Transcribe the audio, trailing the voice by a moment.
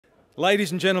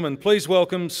Ladies and gentlemen, please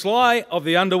welcome Sly of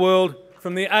the Underworld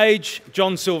from The Age,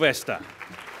 John Silvester.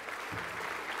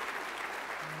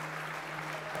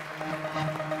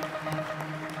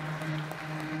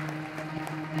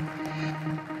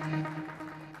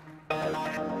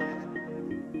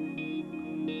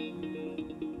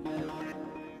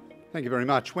 Thank you very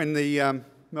much. When the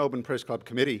Melbourne Press Club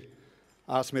Committee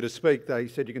asked me to speak, they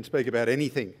said you can speak about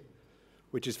anything,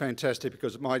 which is fantastic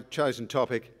because my chosen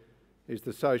topic is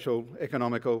the social,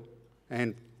 economical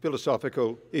and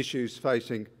philosophical issues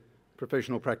facing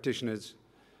professional practitioners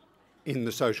in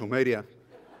the social media.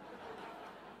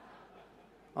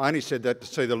 I only said that to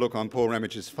see the look on Paul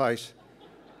Ramage's face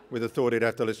with the thought he'd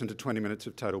have to listen to 20 minutes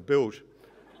of total bilge.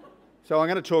 So I'm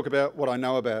going to talk about what I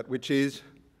know about, which is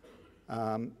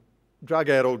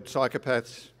drug-addled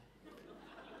psychopaths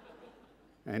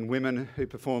and women who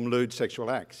perform lewd sexual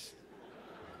acts.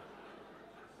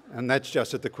 And that's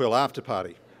just at the Quill after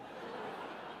party.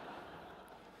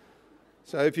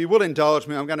 So if you will indulge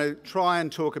me, I'm going to try and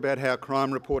talk about how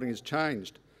crime reporting has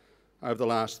changed over the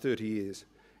last 30 years.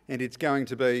 And it's going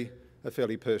to be a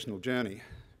fairly personal journey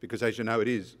because, as you know, it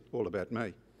is all about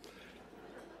me.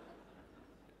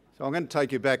 So I'm going to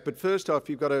take you back, but first off,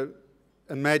 you've got to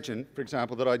imagine, for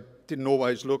example, that I didn't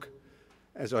always look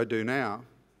as I do now,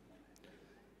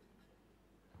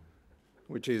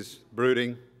 which is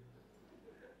brooding,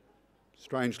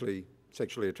 strangely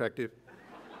sexually attractive,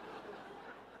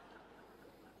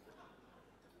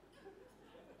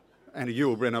 and a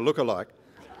Yul Brynner lookalike.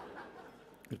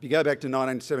 If you go back to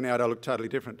 1978, I looked totally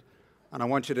different. And I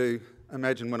want you to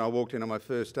imagine when I walked in on my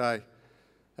first day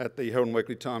at the Herald and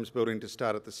Weekly Times building to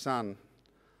start at the Sun,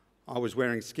 I was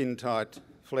wearing skin-tight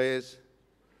flares,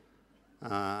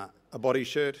 a body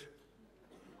shirt,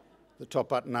 the top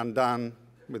button undone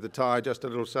with the tie just a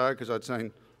little so because I'd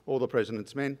seen All the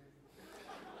President's Men.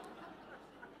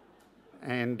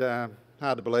 And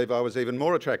hard to believe I was even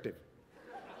more attractive.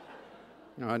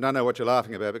 Now, I don't know what you're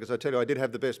laughing about because I tell you I did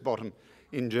have the best bottom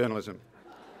in journalism.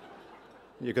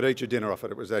 You could eat your dinner off it,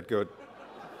 it was that good.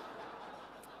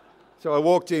 So I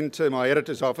walked into my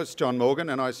editor's office, John Morgan,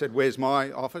 and I said, "Where's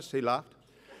my office?" He laughed.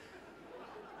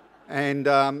 And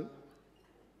the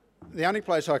only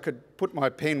place I could put my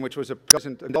pen, which was a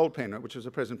present, a gold pen, which was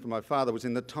a present from my father, was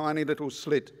in the tiny little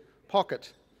slit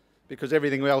pocket because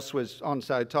everything else was on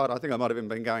so tight. I think I might have even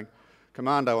been going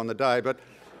commando on the day, but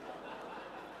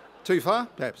too far,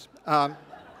 perhaps. And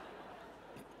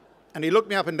he looked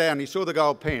me up and down, he saw the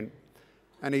gold pen,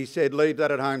 and he said, "Leave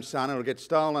that at home, son, it'll get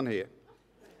stolen here."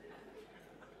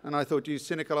 And I thought, you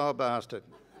cynical old bastard.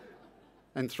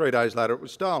 And 3 days later, it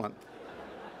was stolen.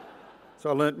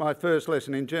 So I learnt my first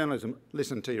lesson in journalism,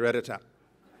 listen to your editor.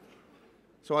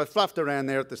 So I fluffed around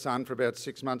there at the Sun for about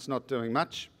 6 months, not doing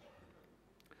much.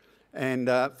 And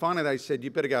finally they said,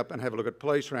 "You better go up and have a look at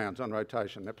police rounds on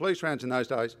rotation." Now, police rounds in those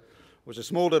days was a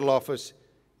small little office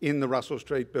in the Russell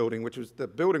Street building, the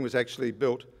building was actually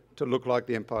built to look like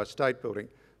the Empire State Building.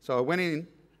 So I went in,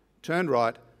 turned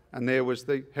right, and there was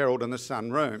the Herald and the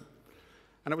Sun room.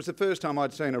 And it was the first time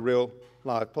I'd seen a real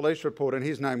live police reporter, and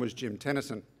his name was Jim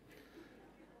Tennyson.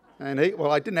 And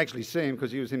I didn't actually see him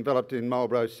because he was enveloped in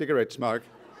Marlboro cigarette smoke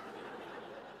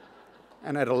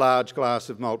and had a large glass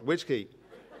of malt whiskey,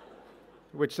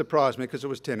 which surprised me because it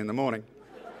was 10 in the morning.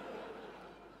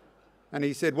 And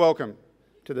he said, "Welcome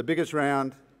to the biggest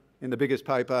round in the biggest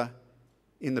paper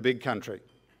in the big country."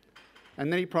 And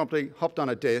then he promptly hopped on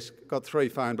a desk, got 3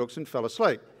 phone books and fell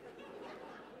asleep.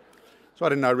 So I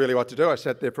didn't know really what to do. I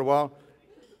sat there for a while.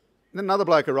 And then another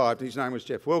bloke arrived. His name was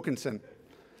Geoff Wilkinson.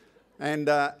 And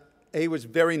he was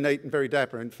very neat and very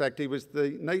dapper. In fact, he was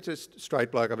the neatest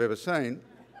straight bloke I've ever seen.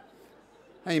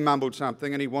 He mumbled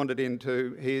something and he wandered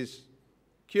into his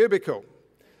cubicle.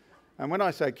 And when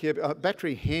I say cubicle,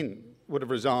 Battery Hen would have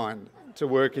resigned to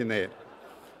work in there.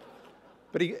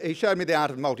 But he showed me the art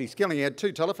of multi-skilling. He had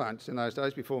 2 telephones in those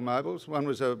days before mobiles. One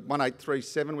was a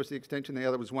 1837 was the extension, the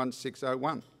other was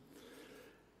 1601.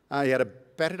 He had a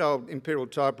battered old Imperial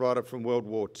typewriter from World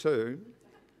War II,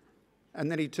 and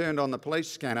then he turned on the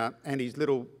police scanner and his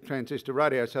little transistor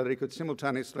radio so that he could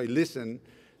simultaneously listen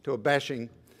to a bashing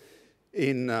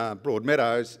in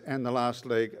Broadmeadows and the last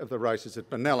leg of the races at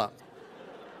Benalla.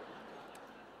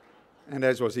 And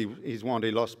as was his wont,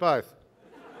 he lost both.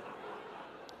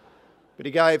 But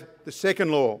he gave the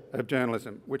second law of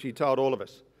journalism, which he told all of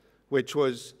us, which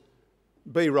was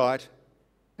be right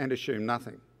and assume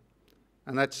nothing.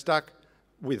 And that stuck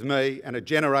with me and a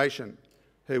generation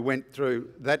who went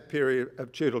through that period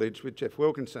of tutelage with Geoff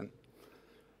Wilkinson.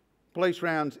 Police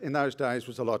rounds in those days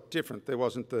was a lot different. There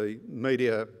wasn't the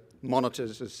media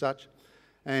monitors as such.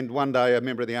 And one day a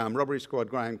member of the armed robbery squad,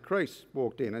 Graham Crease,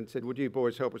 walked in and said, "Would you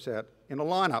boys help us out in a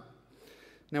lineup?"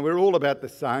 Now, we're all about the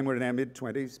same. We're in our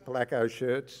mid-20s, Polacco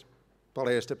shirts,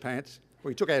 polyester pants.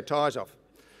 We took our ties off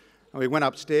and we went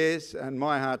upstairs, and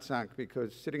my heart sunk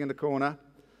because sitting in the corner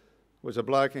was a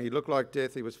bloke and he looked like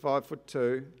death. He was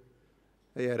 5'2",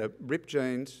 he had ripped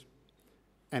jeans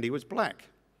and he was black.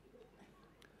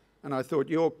 And I thought,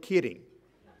 you're kidding.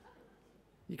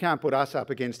 You can't put us up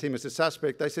against him as a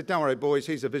suspect. They said, "Don't worry, boys,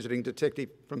 he's a visiting detective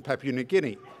from Papua New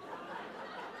Guinea."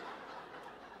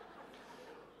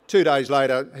 2 days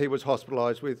later, he was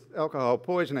hospitalised with alcohol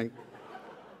poisoning.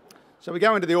 So we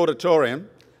go into the auditorium,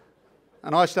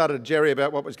 and I started to jerry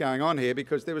about what was going on here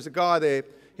because there was a guy there,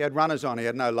 he had runners on, he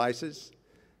had no laces,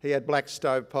 he had black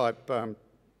stovepipe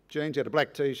jeans, he had a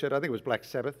black T-shirt, I think it was Black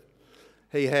Sabbath.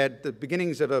 He had the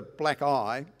beginnings of a black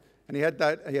eye, and he had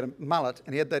a mullet,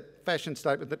 and he had that fashion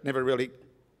statement that never really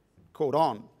caught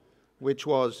on, which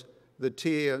was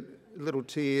the little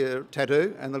tear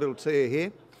tattoo and the little tear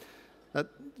here, that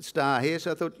star here.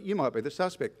 So I thought, you might be the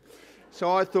suspect. So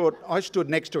I thought, I stood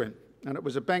next to him, and it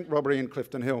was a bank robbery in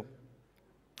Clifton Hill.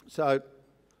 So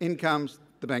in comes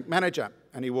the bank manager,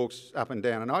 and he walks up and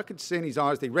down, and I could see in his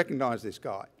eyes that he recognised this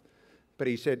guy. But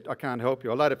he said, "I can't help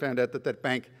you." I later found out that that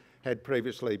bank had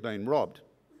previously been robbed.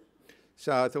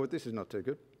 So I thought, this is not too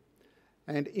good.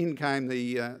 And in came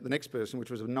the next person, which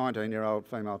was a 19-year-old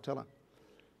female teller.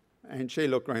 And she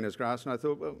looked green as grass, and I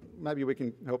thought, well, maybe we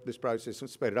can help this process and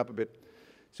speed it up a bit.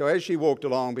 So as she walked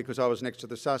along, because I was next to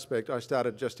the suspect, I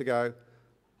started just to go,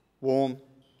 warm,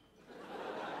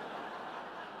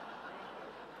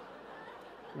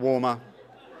 warmer,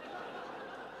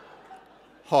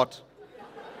 hot,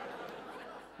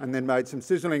 and then made some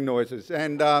sizzling noises.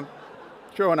 And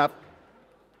sure enough,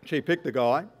 she picked the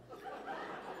guy.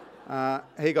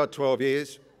 He got 12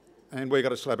 years, and we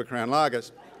got a slab of Crown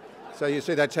Lagers. So you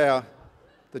see, that's how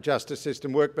the justice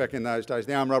system worked back in those days.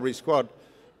 The armed robbery squad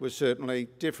was certainly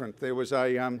different. There was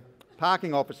a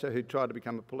parking officer who tried to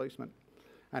become a policeman,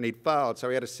 and he'd failed, so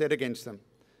he had a set against them.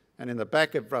 And in the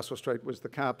back of Russell Street was the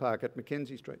car park at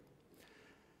Mackenzie Street.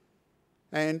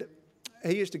 And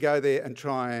he used to go there and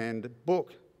try and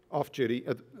book off-duty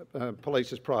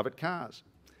police's private cars.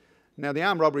 Now, the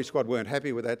armed robbery squad weren't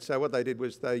happy with that, so what they did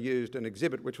was they used an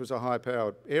exhibit, which was a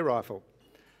high-powered air rifle,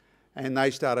 and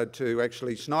they started to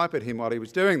actually snipe at him while he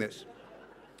was doing this.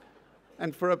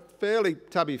 And for a fairly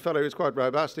tubby fellow who was quite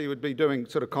robust, he would be doing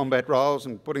sort of combat roles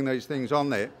and putting these things on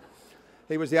there.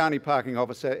 He was the only parking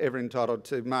officer ever entitled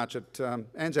to march at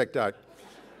Anzac Day.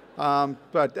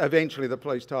 But eventually the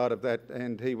police tired of that,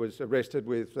 and he was arrested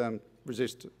with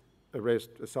resist arrest,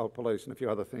 assault police and a few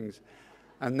other things,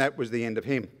 and that was the end of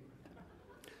him.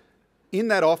 In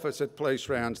that office at police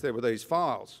rounds, there were these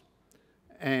files,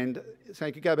 and so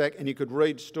you could go back and you could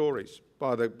read stories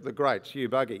by the greats, Hugh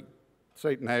Buggy,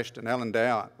 Seton Ashton, Alan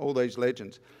Dower, all these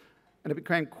legends, and it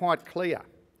became quite clear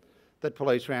that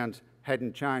police rounds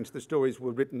hadn't changed. The stories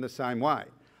were written the same way,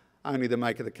 only the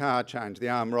make of the car changed. The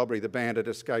armed robbery, the bandit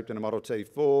escaped in a Model T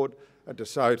Ford, a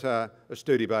DeSoto, a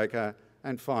Studebaker,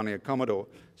 and finally a Commodore.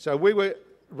 So we were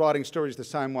writing stories the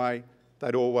same way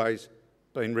they'd always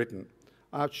been written.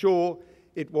 I'm sure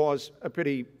it was a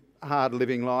pretty hard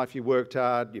living life. You worked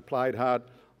hard, you played hard.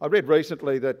 I read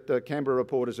recently that the Canberra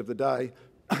reporters of the day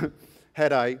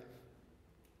had a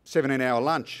 17-hour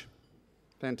lunch.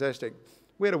 Fantastic.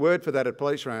 We had a word for that at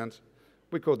police rounds.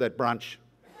 We called that brunch.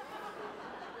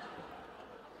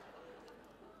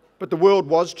 But the world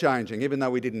was changing, even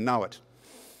though we didn't know it,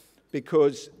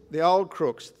 because the old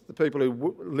crooks, the people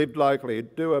who lived locally,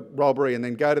 would do a robbery and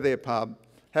then go to their pub,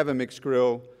 have a mixed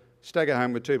grill, stagger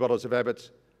home with 2 bottles of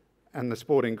Abbott's, and the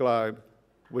Sporting Globe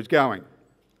was going.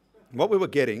 What we were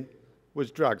getting was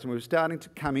drugs, and we were starting to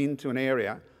come into an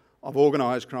area of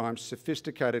organised crime,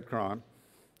 sophisticated crime,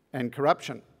 and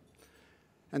corruption.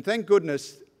 And thank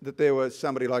goodness that there was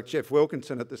somebody like Geoff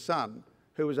Wilkinson at The Sun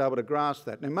who was able to grasp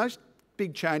that. Now, most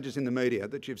big changes in the media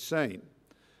that you've seen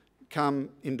come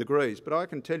in degrees, but I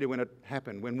can tell you when it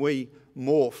happened, when we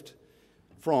morphed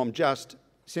from just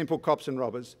simple cops and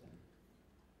robbers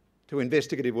to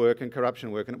investigative work and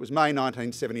corruption work, and it was May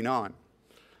 1979.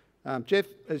 Geoff,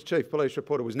 as chief police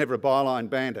reporter, was never a byline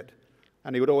bandit,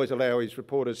 and he would always allow his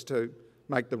reporters to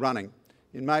make the running.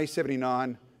 In May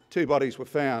 79, 2 bodies were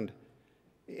found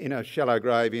in a shallow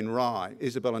grave in Rye,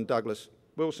 Isabel and Douglas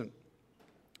Wilson.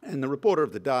 And the reporter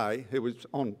of the day, who was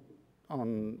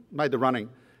made the running,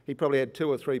 he probably had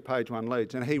 2 or 3 page 1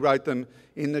 leads, and he wrote them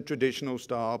in the traditional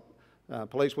style.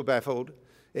 Police were baffled,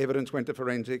 evidence went to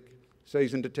forensic,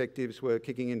 seasoned detectives were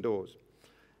kicking indoors.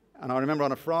 And I remember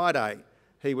on a Friday,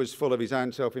 he was full of his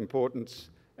own self-importance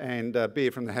and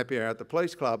beer from the happy hour at the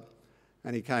police club.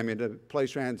 And he came into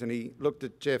police rounds and he looked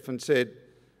at Geoff and said,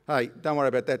 "Hey, don't worry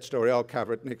about that story, I'll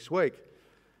cover it next week."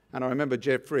 And I remember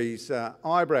Geoffrey's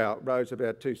eyebrow rose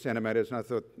about 2 centimetres, and I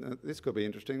thought, this could be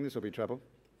interesting, this will be trouble.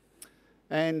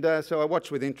 And so I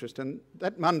watched with interest, and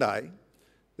that Monday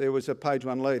there was a page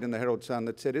 1 lead in the Herald Sun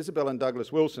that said Isabel and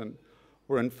Douglas Wilson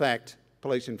were in fact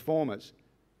police informers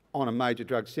on a major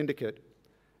drug syndicate,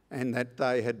 and that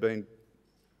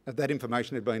that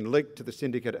information had been leaked to the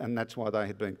syndicate, and that's why they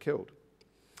had been killed.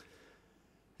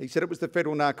 He said it was the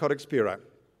Federal Narcotics Bureau.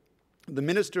 The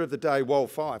Minister of the day, Wal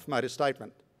Fife, made a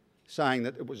statement saying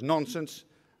that it was nonsense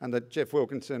and that Geoff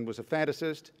Wilkinson was a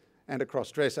fantasist and a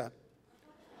cross-dresser.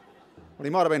 Well, he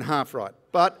might have been half right,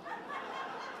 but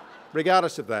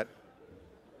regardless of that,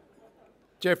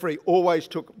 Geoffrey always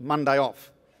took Monday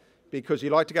off because he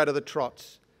liked to go to the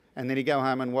trots and then he'd go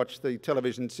home and watch the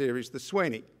television series The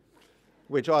Sweeney,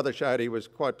 which either showed he was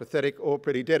quite pathetic or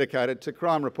pretty dedicated to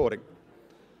crime reporting.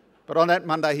 But on that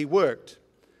Monday he worked,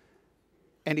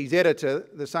 and his editor,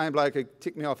 the same bloke who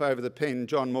ticked me off over the pen,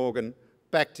 John Morgan,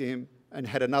 backed him and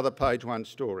had another page 1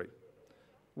 story,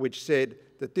 which said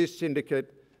that this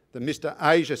syndicate, the Mr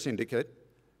Asia syndicate,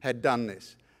 had done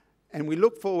this. And we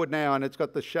look forward now, and it's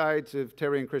got the shades of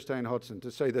Terry and Christine Hodson,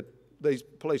 to see that these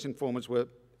police informers were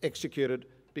executed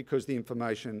because the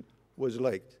information was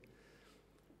leaked.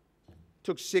 It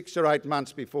took 6 or 8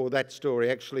 months before that story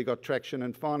actually got traction,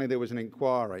 and finally there was an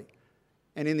inquiry.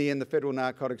 And in the end, the Federal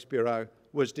Narcotics Bureau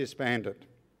was disbanded.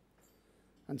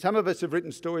 And some of us have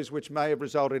written stories which may have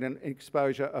resulted in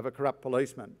exposure of a corrupt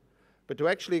policeman, but to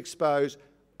actually expose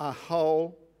a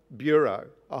whole bureau,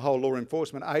 a whole law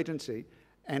enforcement agency,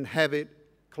 and have it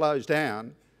closed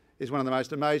down is one of the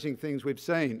most amazing things we've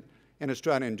seen in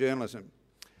Australian journalism.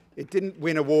 It didn't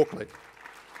win a Walkley.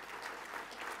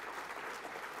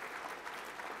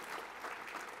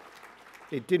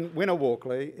 It didn't win a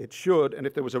Walkley, it should, and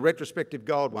if there was a retrospective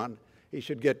gold one, he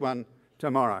should get one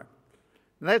tomorrow.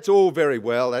 And that's all very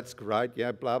well, that's great,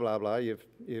 yeah, blah, blah, blah.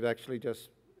 You've actually just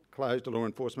closed a law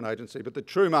enforcement agency. But the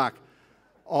true mark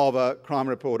of a crime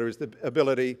reporter is the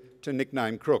ability to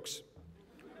nickname crooks.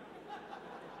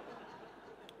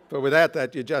 But without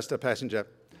that, you're just a passenger.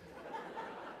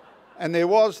 And there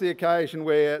was the occasion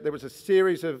where there was a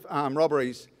series of armed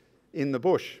robberies in the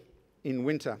bush in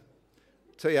winter.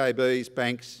 TABs,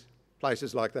 banks,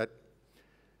 places like that.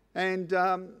 And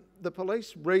the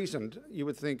police reasoned, you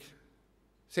would think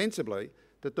sensibly,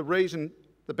 that the reason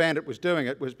the bandit was doing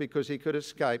it was because he could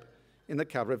escape in the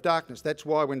cover of darkness. That's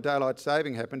why when daylight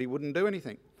saving happened, he wouldn't do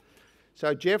anything.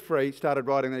 So Geoffrey started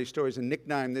writing these stories and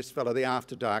nicknamed this fellow the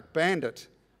After Dark Bandit,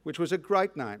 which was a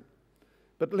great name.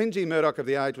 But Lindsay Murdoch of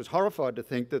The Age was horrified to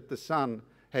think that the Sun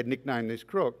had nicknamed this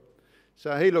crook.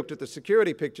 So he looked at the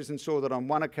security pictures and saw that on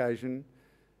one occasion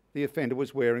the offender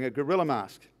was wearing a gorilla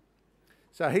mask.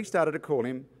 So he started to call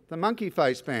him the Monkey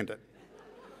Face Bandit,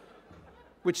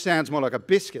 which sounds more like a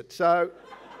biscuit. So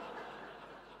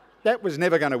that was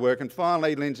never going to work, and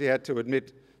finally Lindsay had to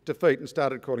admit defeat and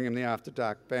started calling him the After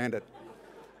Dark Bandit.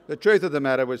 The truth of the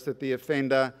matter was that the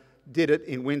offender did it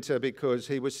in winter because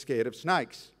he was scared of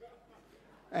snakes.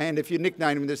 And if you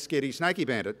nicknamed him the Scaredy Snaky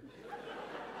Bandit,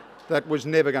 that was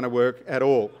never going to work at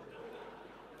all.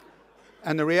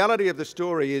 And the reality of the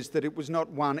story is that it was not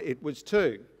one, it was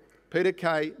two. Peter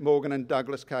K. Morgan and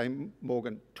Douglas K.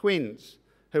 Morgan, twins,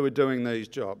 who were doing these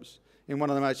jobs in one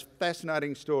of the most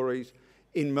fascinating stories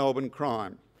in Melbourne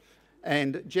crime.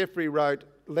 And Geoffrey wrote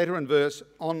letter and verse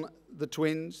on the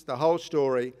twins, the whole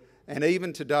story, and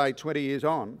even today, 20 years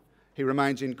on, he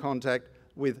remains in contact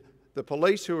with the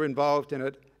police who were involved in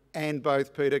it and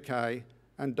both Peter K.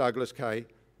 and Douglas K.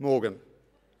 Morgan.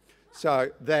 So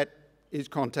that is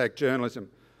contact journalism.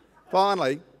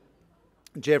 Finally,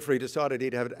 Geoffrey decided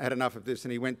he'd had enough of this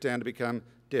and he went down to become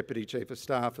Deputy Chief of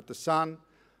Staff at The Sun,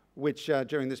 which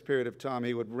during this period of time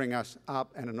he would ring us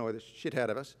up and annoy the shit out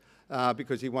of us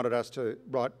because he wanted us to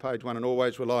write page 1 and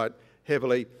always relied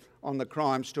heavily on the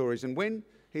crime stories. And when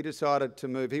he decided to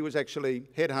move, he was actually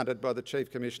headhunted by the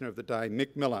Chief Commissioner of the day,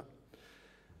 Mick Miller.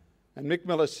 And Mick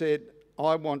Miller said,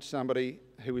 I want somebody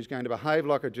who is going to behave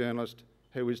like a journalist,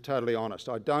 who is totally honest.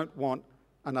 I don't want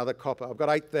another copper. I've got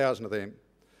 8,000 of them.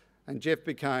 And Geoff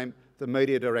became the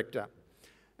media director.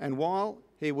 And while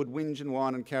he would whinge and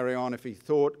whine and carry on if he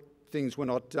thought things were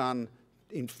not done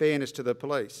in fairness to the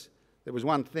police, there was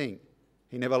one thing: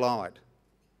 he never lied.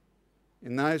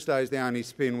 In those days, the only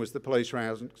spin was the police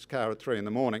rounds car at 3 in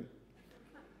the morning.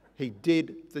 He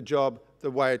did the job the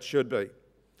way it should be.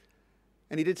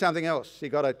 And he did something else. He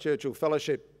got a Churchill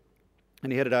Fellowship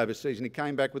and he headed overseas and he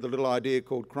came back with a little idea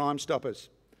called Crime Stoppers.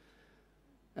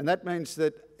 And that means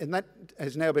and that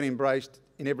has now been embraced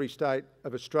in every state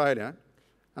of Australia.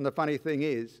 And the funny thing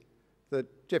is that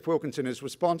Geoff Wilkinson is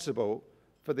responsible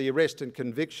for the arrest and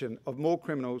conviction of more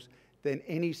criminals than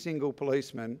any single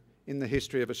policeman in the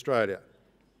history of Australia.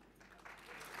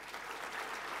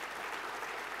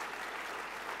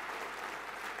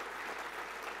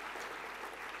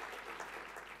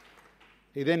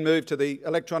 He then moved to the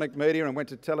electronic media and went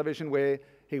to television, where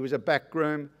he was a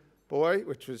backroom boy,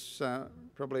 which was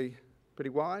probably pretty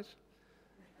wise.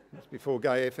 That's before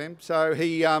Gay FM. So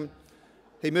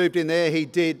he moved in there. He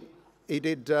did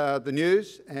the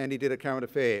news, and he did a current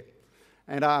affair.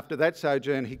 And after that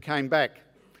sojourn, he came back,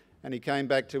 and he came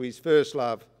back to his first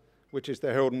love, which is the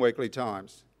Herald and Weekly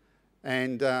Times.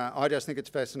 And I just think it's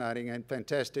fascinating and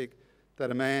fantastic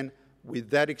that a man with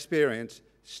that experience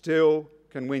still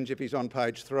can whinge if he's on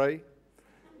page 3.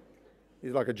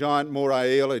 He's like a giant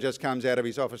moray eel who just comes out of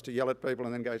his office to yell at people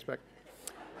and then goes back.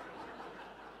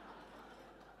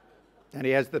 And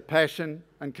he has the passion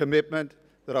and commitment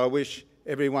that I wish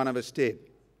every one of us did.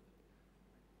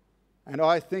 And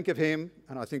I think of him,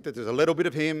 and I think that there's a little bit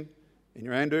of him in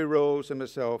your Andrew Rules and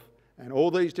myself and all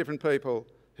these different people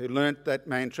who learnt that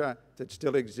mantra that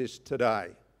still exists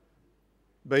today.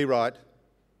 Be right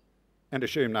and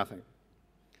assume nothing.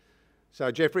 So,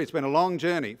 Geoffrey, it's been a long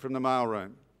journey from the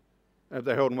mailroom of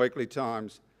the Herald and Weekly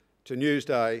Times to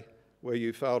Newsday, where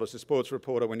you failed as a sports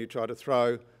reporter when you tried to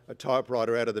throw a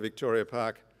typewriter out of the Victoria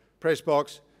Park press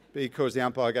box because the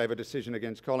umpire gave a decision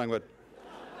against Collingwood,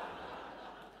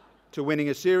 to winning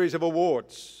a series of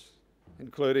awards,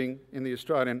 including in the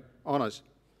Australian Honours.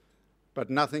 But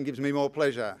nothing gives me more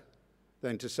pleasure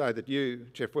than to say that you,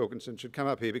 Geoff Wilkinson, should come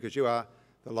up here because you are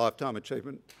the Lifetime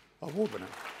Achievement Award winner.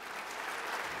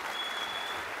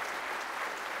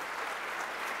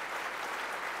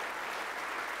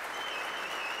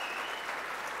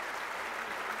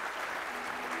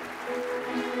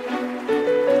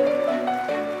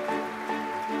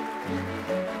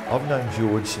 I've known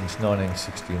George since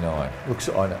 1969. Looks,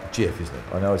 I know, Geoff, isn't it?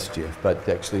 I know it's Geoff, but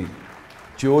actually,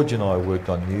 George and I worked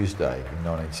on Newsday in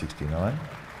 1969.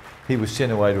 He was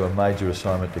sent away to a major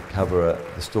assignment to cover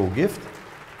the stall gift.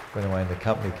 Went away in the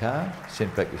company car,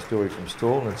 sent back the story from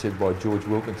stall, and it said by George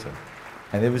Wilkinson.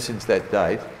 And ever since that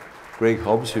date, Greg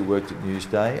Hobbs, who worked at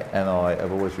Newsday, and I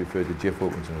have always referred to Geoff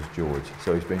Wilkinson as George.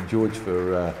 So he's been George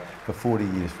for 40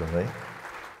 years for me.